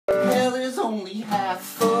only half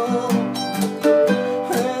full.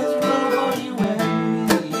 There's room for you and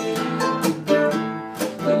me.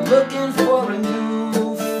 We're looking for a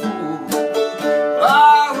new fool.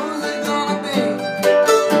 Ah, who's it gonna be?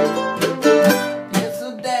 It's a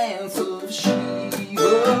dance of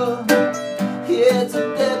Shiva. It's a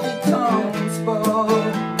debutante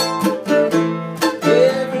sport.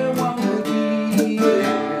 Everyone will be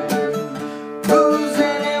there. Who's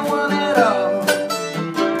anyone at all?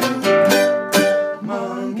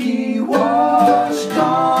 Monkey wash,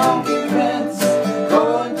 donkey rinse,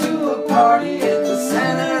 going to a party at the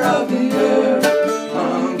center of the earth.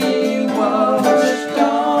 Monkey wash,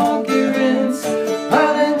 donkey rinse,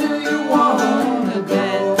 honey, do you wanna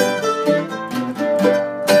dance?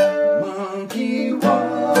 Monkey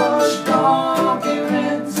wash, donkey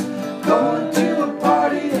rinse, going to a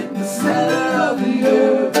party at the center of the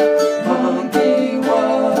earth. Monkey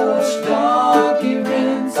wash, donkey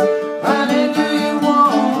rinse, honey, do you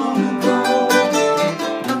wanna go?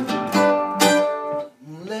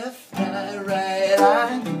 Left eye, right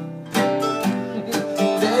eye,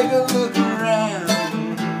 take a look around.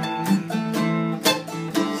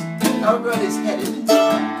 Everybody's headed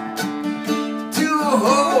to a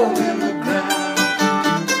hole in the ground.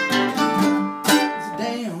 It's a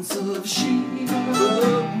dance of Shiva.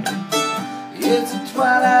 It's a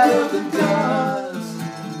twilight of the gods.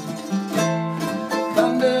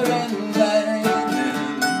 Thunder and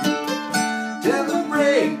lightning till the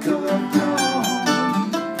break of dawn.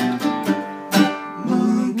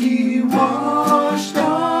 Monkey wash,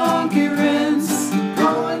 donkey rinse,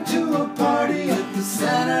 going to a party at the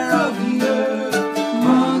center of the earth.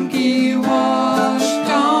 Monkey wash,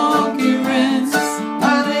 donkey rinse,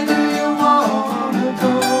 honey, do you wanna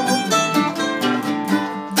go?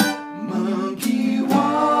 Monkey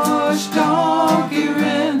wash, donkey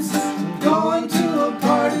rinse, going to a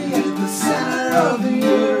party at the center of the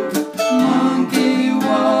earth. Monkey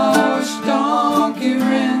wash, donkey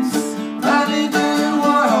rinse, honey, do you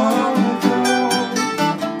wanna go?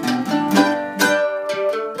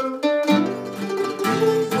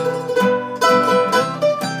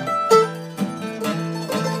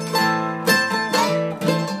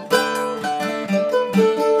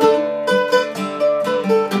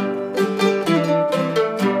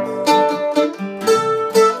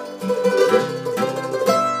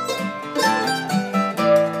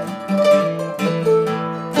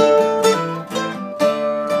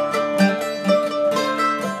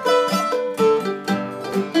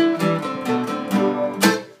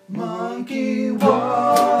 Monkey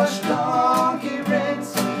wash, donkey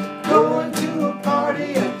rinse, going to a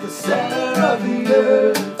party at the center of the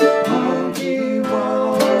earth. Monkey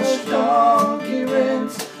wash, donkey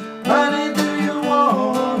rinse, honey, do you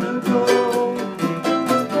wanna go?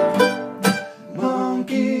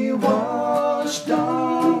 Monkey wash,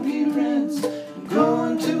 donkey